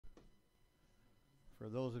For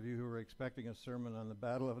those of you who are expecting a sermon on the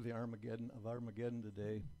Battle of Armageddon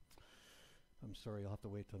today, I'm sorry, you'll have to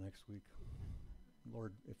wait till next week,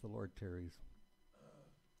 Lord, if the Lord tarries.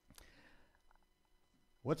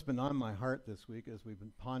 What's been on my heart this week as we've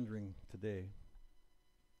been pondering today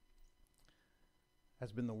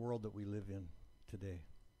has been the world that we live in today.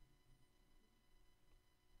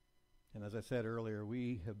 And as I said earlier,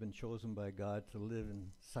 we have been chosen by God to live in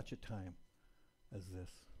such a time as this.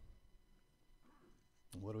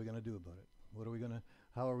 And what are we going to do about it?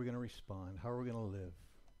 How are we going to respond? How are we going to live?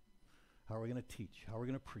 How are we going to teach? How are we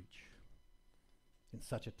going to preach in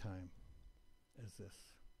such a time as this?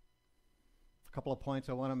 A couple of points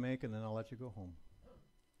I want to make, and then I'll let you go home.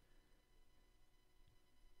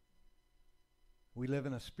 We live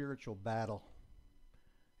in a spiritual battle.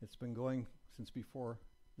 It's been going since before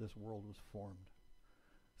this world was formed.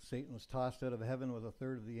 Satan was tossed out of heaven with a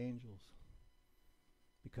third of the angels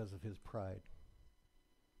because of his pride,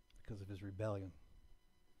 because of his rebellion.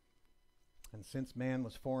 And since man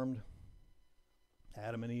was formed,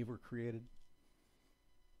 Adam and Eve were created,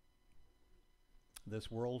 this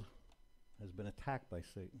world has been attacked by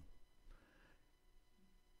Satan.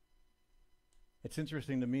 It's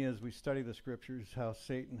interesting to me as we study the scriptures how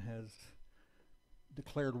Satan has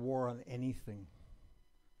declared war on anything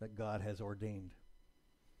that God has ordained.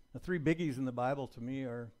 The three biggies in the Bible to me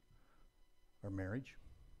are marriage,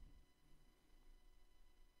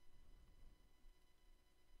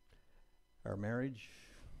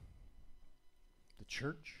 the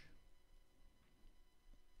church,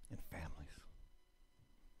 and families.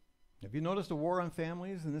 Have you noticed a war on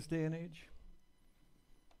families in this day and age?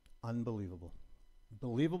 Unbelievable.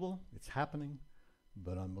 Believable, it's happening,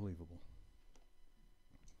 but unbelievable.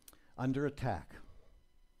 Under attack.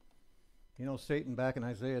 You know, Satan, back in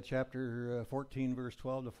Isaiah chapter 14, verse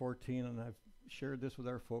 12 to 14, and I've shared this with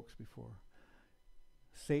our folks before.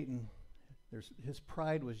 Satan, his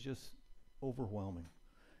pride was just overwhelming.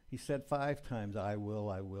 He said 5 times, I will,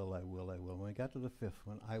 I will, I will, I will. When he got to the 5th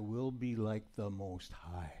one, I will be like the Most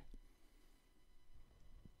High.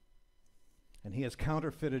 And he has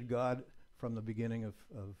counterfeited God from the beginning of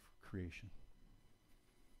creation.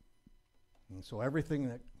 And so everything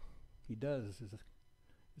that he does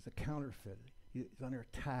is a counterfeit. He's under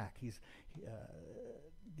attack.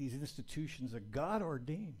 These institutions that God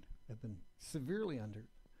ordained have been severely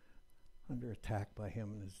under attack by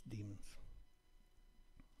him and his demons.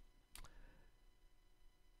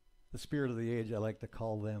 The spirit of the age, I like to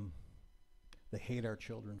call them. They hate our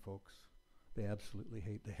children, folks. They absolutely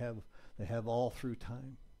hate. They have all through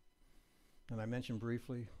time. And I mentioned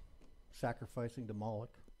briefly sacrificing to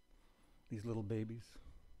Moloch, these little babies.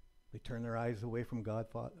 They turn their eyes away from God,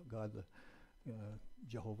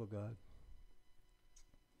 Jehovah God.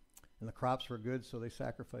 And the crops were good, so they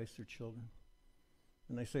sacrificed their children.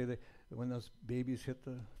 And they say that when those babies hit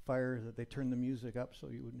the fire, that they turned the music up so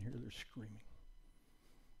you wouldn't hear their screaming.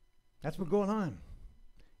 That's what's going on.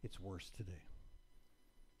 It's worse today.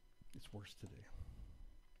 It's worse today.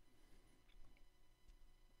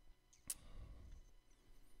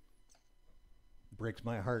 It breaks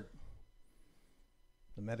my heart.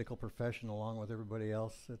 The medical profession, along with everybody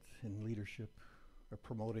else that's in leadership, are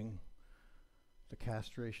promoting the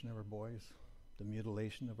castration of our boys, the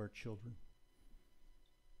mutilation of our children.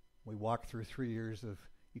 We walk through 3 years of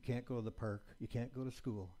you can't go to the park, you can't go to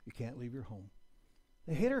school, you can't leave your home.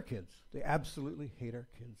 They hate our kids. They absolutely hate our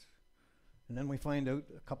kids. And then we find out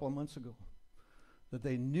a couple of months ago that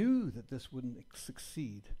they knew that this wouldn't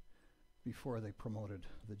succeed before they promoted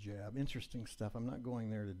the jab. Interesting stuff. I'm not going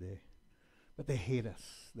there today. But they hate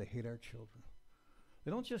us. They hate our children. They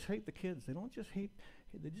don't just hate the kids. They don't just hate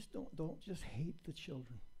the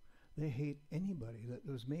children. They hate anybody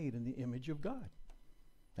that was made in the image of God.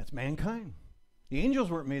 That's mankind. The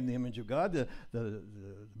angels weren't made in the image of God. The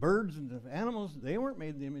birds and the animals, they weren't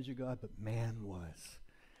made in the image of God, but man was.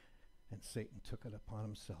 And Satan took it upon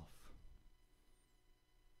himself.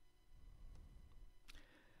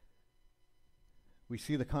 We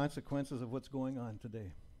see the consequences of what's going on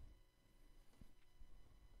today.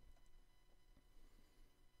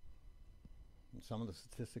 And some of the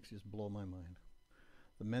statistics just blow my mind.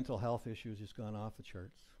 The mental health issue has just gone off the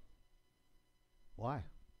charts. Why?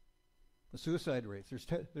 The suicide rates.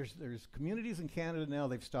 There's communities in Canada now,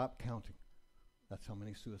 they've stopped counting. That's how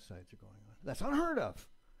many suicides are going on. That's unheard of.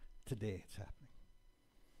 Today it's happening.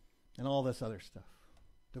 And all this other stuff.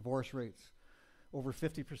 Divorce rates, over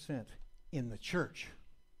 50% in the church.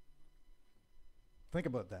 Think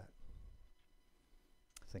about that.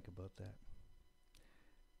 Think about that.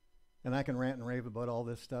 And I can rant and rave about all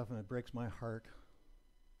this stuff, and it breaks my heart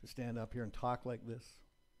to stand up here and talk like this.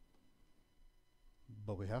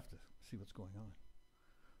 But we have to see what's going on.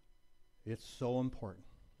 It's so important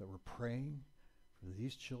that we're praying for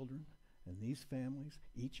these children and these families,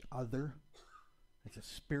 each other. It's a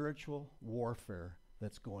spiritual warfare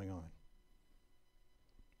that's going on.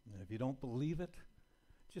 And if you don't believe it,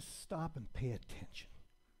 just stop and pay attention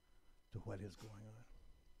to what is going on.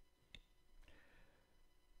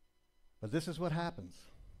 But this is what happens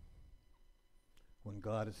when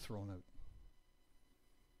God is thrown out.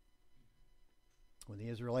 When the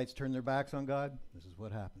Israelites turned their backs on God, this is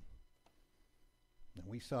what happened. And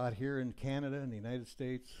we saw it here in Canada and the United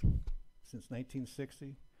States since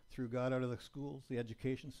 1960. Threw God out of the schools, the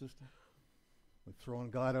education system. We've thrown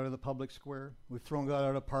God out of the public square. We've thrown God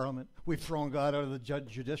out of Parliament. We've thrown God out of the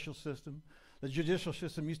judicial system. The judicial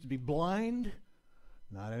system used to be blind.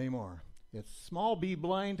 Not anymore. It's small b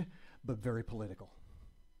blind, but very political.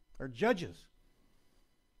 Our judges.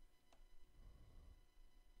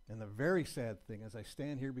 And the very sad thing, as I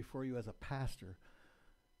stand here before you as a pastor,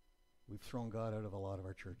 we've thrown God out of a lot of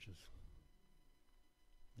our churches.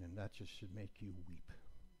 And that just should make you weep.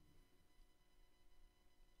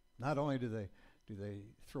 Not only do they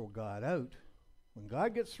throw God out, when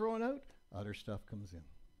God gets thrown out, other stuff comes in.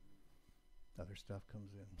 Other stuff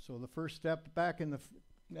comes in. So the first step back in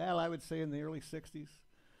I would say in the early 60s,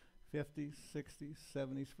 50s, 60s,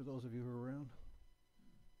 70s, for those of you who are around.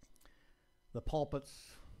 The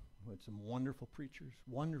pulpits, we had some wonderful preachers.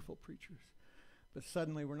 But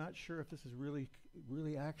suddenly we're not sure if this is really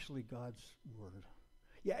actually God's word.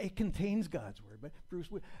 Yeah, it contains God's word, but Bruce,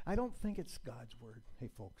 I don't think it's God's word. Hey,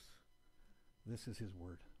 folks, this is his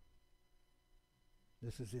word.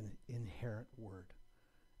 This is an inherent word.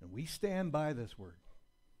 And we stand by this word,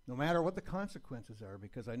 no matter what the consequences are,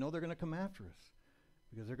 because I know they're going to come after us,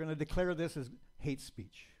 because they're going to declare this as hate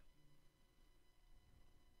speech.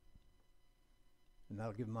 And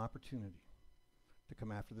that'll give them opportunity to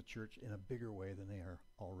come after the church in a bigger way than they are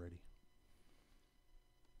already.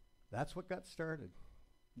 That's what got started.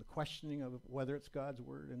 The questioning of whether it's God's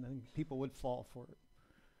word, and then people would fall for it.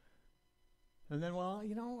 And then, well,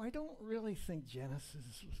 I don't really think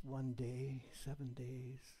Genesis was 1 day, 7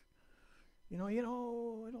 days. I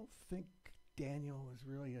don't think Daniel was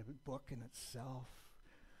really a book in itself.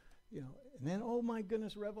 And then, oh my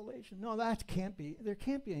goodness, Revelation. No, there can't be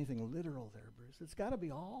anything literal there, Bruce. It's got to be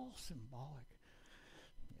all symbolic.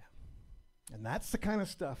 Yeah. And that's the kind of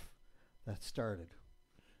stuff that started.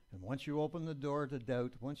 And once you open the door to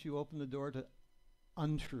doubt, once you open the door to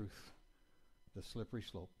untruth, the slippery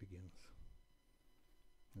slope begins.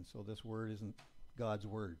 And so this word isn't God's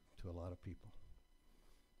word to a lot of people.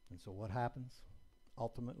 And so what happens?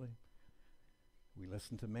 Ultimately, we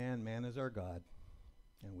listen to man. Man is our God.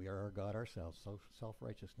 And we are our God ourselves. So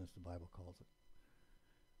self-righteousness, the Bible calls it.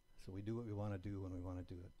 So we do what we want to do when we want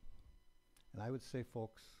to do it. And I would say,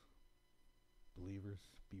 folks, believers,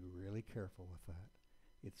 be really careful with that.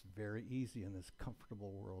 It's very easy in this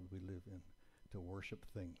comfortable world we live in to worship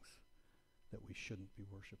things that we shouldn't be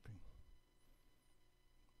worshiping.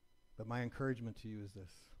 But my encouragement to you is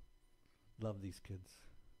this. Love these kids.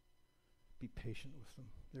 Be patient with them.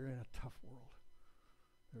 They're in a tough world.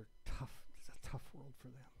 They're tough. It's a tough world for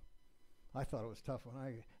them. I thought it was tough when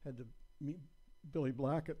I had to meet Billy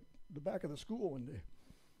Black at the back of the school one day.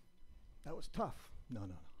 That was tough. No.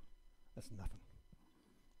 That's nothing.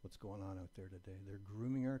 What's going on out there today? They're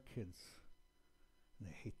grooming our kids, and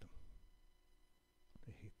they hate them.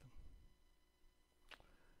 They hate them.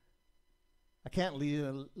 I can't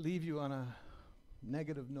leave you on a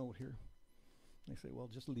negative note here. They say, well,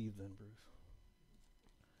 just leave then, Bruce.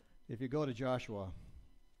 If you go to Joshua,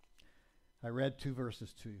 I read 2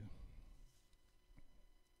 verses to you.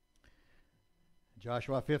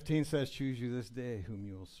 Joshua 15 says, choose you this day whom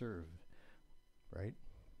you will serve. Right?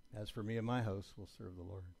 As for me and my house, we'll serve the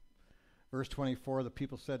Lord. Verse 24, the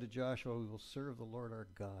people said to Joshua, we will serve the Lord our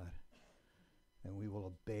God, and we will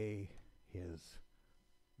obey his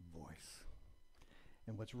voice.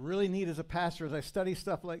 And what's really neat as a pastor, as I study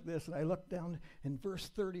stuff like this, and I look down in verse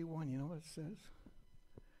 31, you know what it says?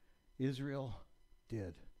 Israel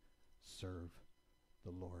did serve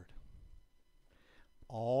the Lord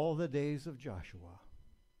all the days of Joshua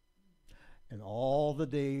and all the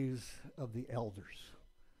days of the elders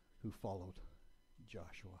who followed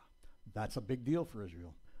Joshua. That's a big deal for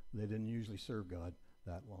Israel. They didn't usually serve God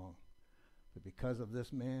that long. But because of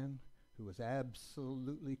this man who was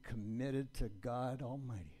absolutely committed to God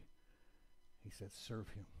Almighty, he said, serve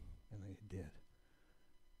him. And they did.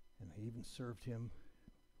 And they even served him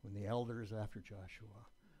when the elders after Joshua,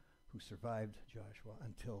 who survived Joshua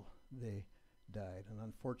until they died. And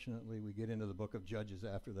unfortunately, we get into the book of Judges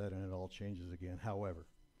after that, and it all changes again. However,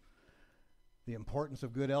 the importance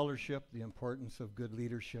of good eldership, the importance of good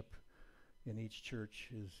leadership in each church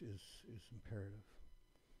is imperative.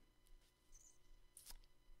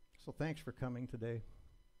 So thanks for coming today.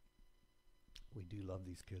 We do love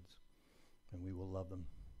these kids, and we will love them,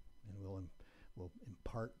 and we'll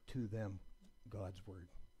impart to them God's word.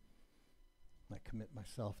 I commit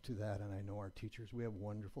myself to that, and I know our teachers, we have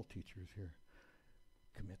wonderful teachers here,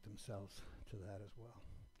 commit themselves to that as well.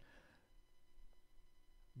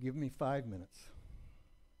 Give me 5 minutes.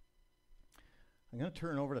 I'm going to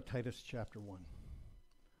turn over to Titus chapter 1.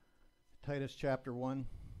 Titus chapter 1.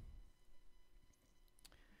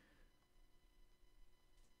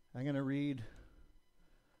 I'm going to read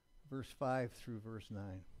verse 5 through verse 9.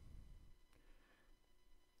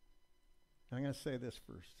 I'm going to say this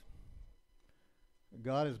first.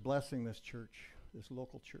 God is blessing this church, this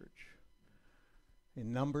local church,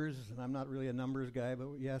 in numbers, and I'm not really a numbers guy, but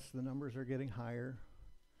yes, the numbers are getting higher.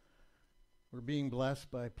 We're being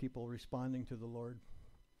blessed by people responding to the Lord.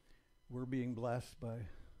 We're being blessed by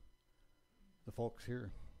the folks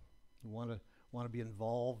here who want to be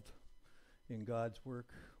involved in God's work.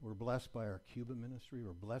 We're blessed by our Cuba ministry.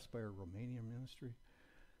 We're blessed by our Romania ministry,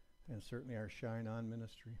 and certainly our Shine On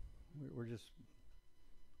ministry. We're just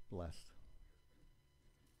blessed.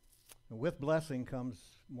 And with blessing comes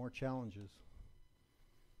more challenges.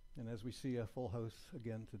 And as we see a full house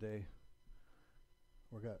again today,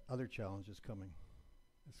 we've got other challenges coming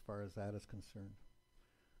as far as that is concerned.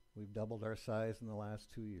 We've doubled our size in the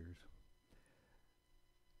last 2 years.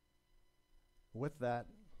 With that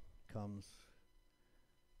comes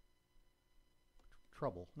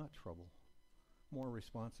more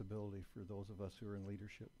responsibility for those of us who are in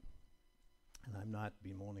leadership. And I'm not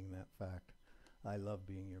bemoaning that fact. I love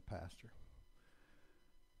being your pastor.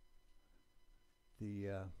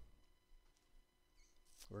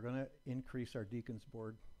 We're going to increase our deacons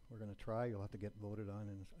board. We're going to try. You'll have to get voted on.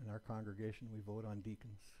 In our congregation, we vote on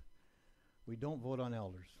deacons. We don't vote on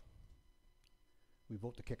elders. We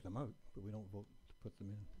vote to kick them out, but we don't vote to put them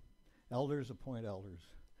in. Elders appoint elders.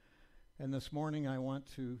 And this morning I want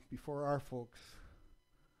to, before our folks,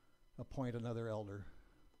 appoint another elder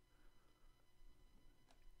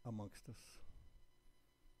amongst us.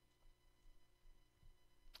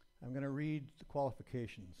 I'm going to read the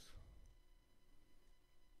qualifications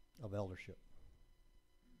of eldership.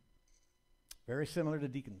 Very similar to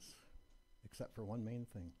deacons, except for one main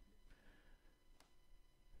thing.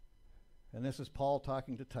 And this is Paul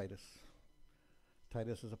talking to Titus.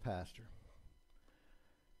 Titus is a pastor.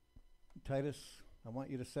 Titus, I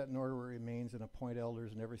want you to set in order where remains and appoint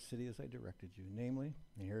elders in every city as I directed you. Namely,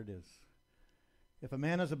 and here it is. If a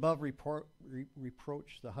man is above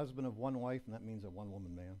reproach, the husband of one wife, and that means a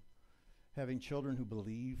one-woman man, having children who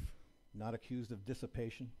believe, not accused of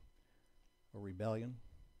dissipation or rebellion.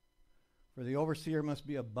 For the overseer must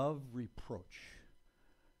be above reproach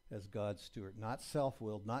as God's steward, not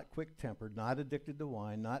self-willed, not quick-tempered, not addicted to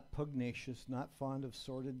wine, not pugnacious, not fond of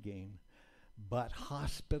sordid gain, but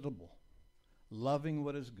hospitable, loving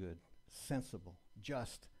what is good, sensible,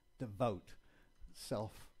 just, devout,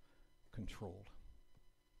 self-controlled.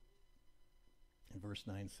 And verse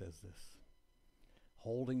 9 says this,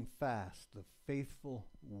 holding fast the faithful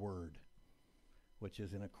word, which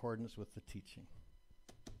is in accordance with the teaching.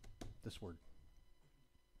 This word.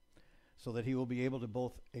 So that he will be able to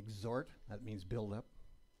both exhort, that means build up,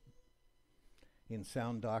 in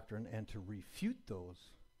sound doctrine, and to refute those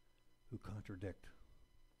who contradict.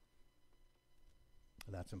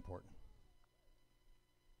 That's important.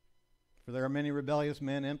 For there are many rebellious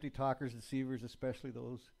men, empty talkers, deceivers, especially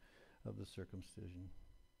those of the circumcision.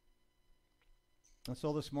 And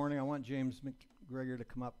so this morning I want James McGregor to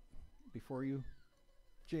come up before you.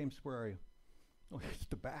 James, where are you? Oh, he's at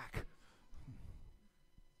the back.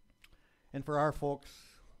 And for our folks,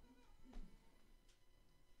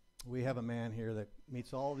 we have a man here that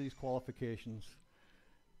meets all these qualifications,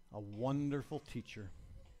 a wonderful teacher.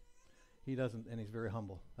 He doesn't, and he's very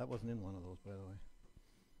humble. That wasn't in one of those, by the way.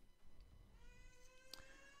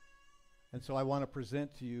 And so I want to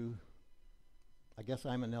present to you, I guess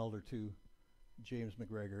I'm an elder too, James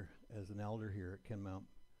McGregor as an elder here at Kenmount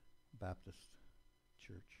Baptist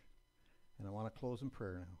Church. And I want to close in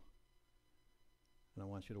prayer now. And I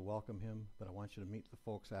want you to welcome him, but I want you to meet the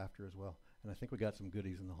folks after as well. And I think we got some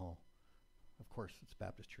goodies in the hall. Of course, it's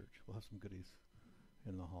Baptist Church. We'll have some goodies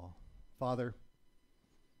in the hall. Father,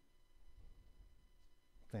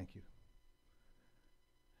 thank you.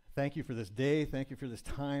 Thank you for this day. Thank you for this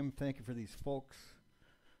time. Thank you for these folks.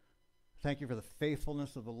 Thank you for the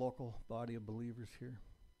faithfulness of the local body of believers here.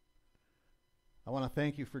 I want to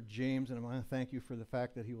thank you for James, and I want to thank you for the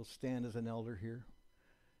fact that he will stand as an elder here.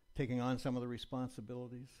 taking on some of the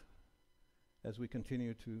responsibilities as we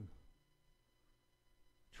continue to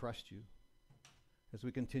trust you, as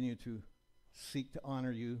we continue to seek to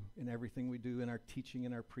honor you in everything we do, in our teaching,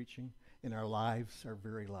 in our preaching, in our lives, our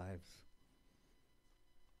very lives.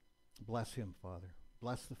 Bless him, Father.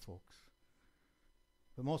 Bless the folks.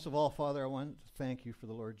 But most of all, Father, I want to thank you for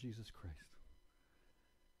the Lord Jesus Christ.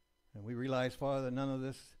 And we realize, Father, that none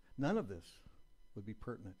of this would be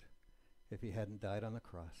pertinent if he hadn't died on the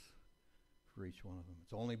cross for each one of them.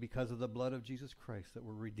 It's only because of the blood of Jesus Christ that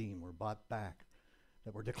we're redeemed, we're bought back,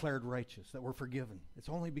 that we're declared righteous, that we're forgiven. It's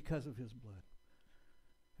only because of his blood.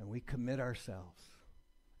 And we commit ourselves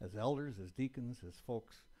as elders, as deacons, as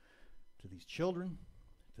folks, to these children,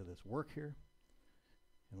 to this work here.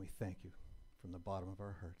 And we thank you from the bottom of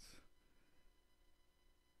our hearts.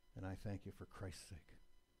 And I thank you for Christ's sake.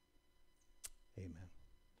 Amen.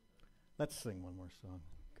 Let's sing one more song.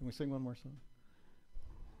 Can we sing one more song?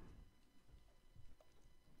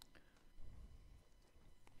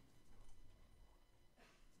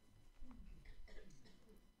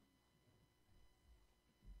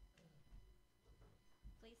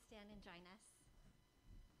 Please stand and join us.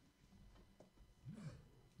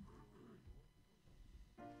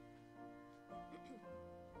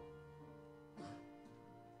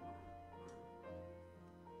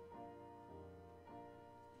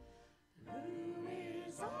 Who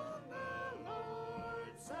is on the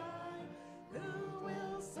Lord's side? Who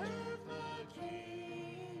will serve the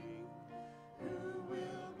King? Who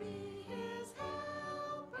will be his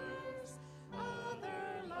helpers,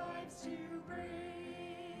 other lives to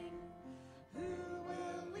bring? Who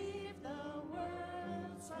will leave the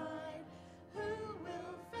world's side? Who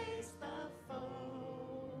will face the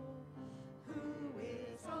foe? Who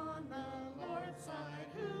is on the Lord's side?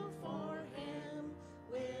 Who for him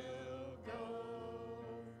will go?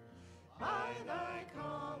 By thy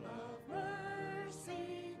call of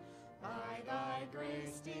mercy, by thy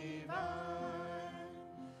grace divine,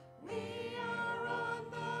 we are on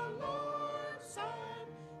the Lord's side.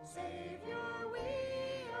 Savior, we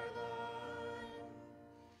are thine.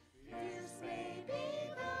 Fierce may be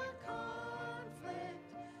the conflict,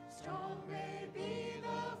 strong may be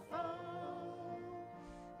the foe,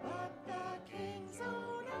 but the King's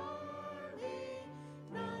own army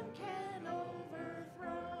none can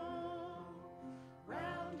overthrow.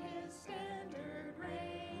 Round his standard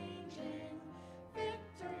ranging,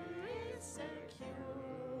 victory secure.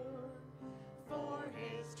 For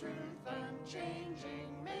his truth unchanging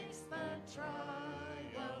makes the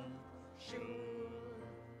triumph sure.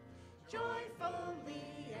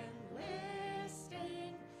 Joyfully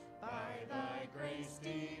enlisting by thy grace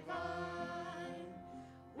divine,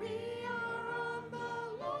 we are on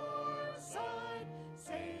the Lord's side.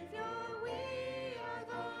 Savior, we are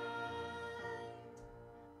thine.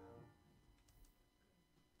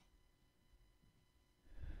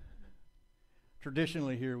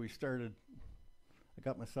 Traditionally here I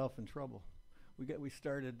got myself in trouble. We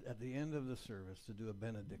started at the end of the service to do a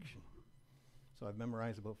benediction. So I've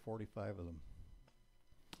memorized about 45 of them.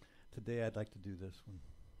 Today I'd like to do this one.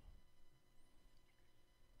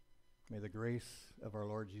 May the grace of our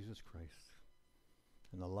Lord Jesus Christ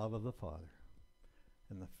and the love of the Father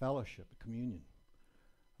and the fellowship, the communion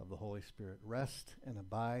of the Holy Spirit rest and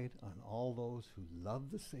abide on all those who love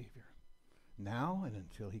the Savior now and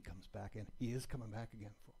until he comes back. And he is coming back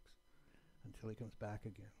again, folks. Until he comes back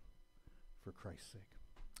again, for Christ's sake.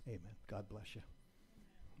 Amen. God bless you.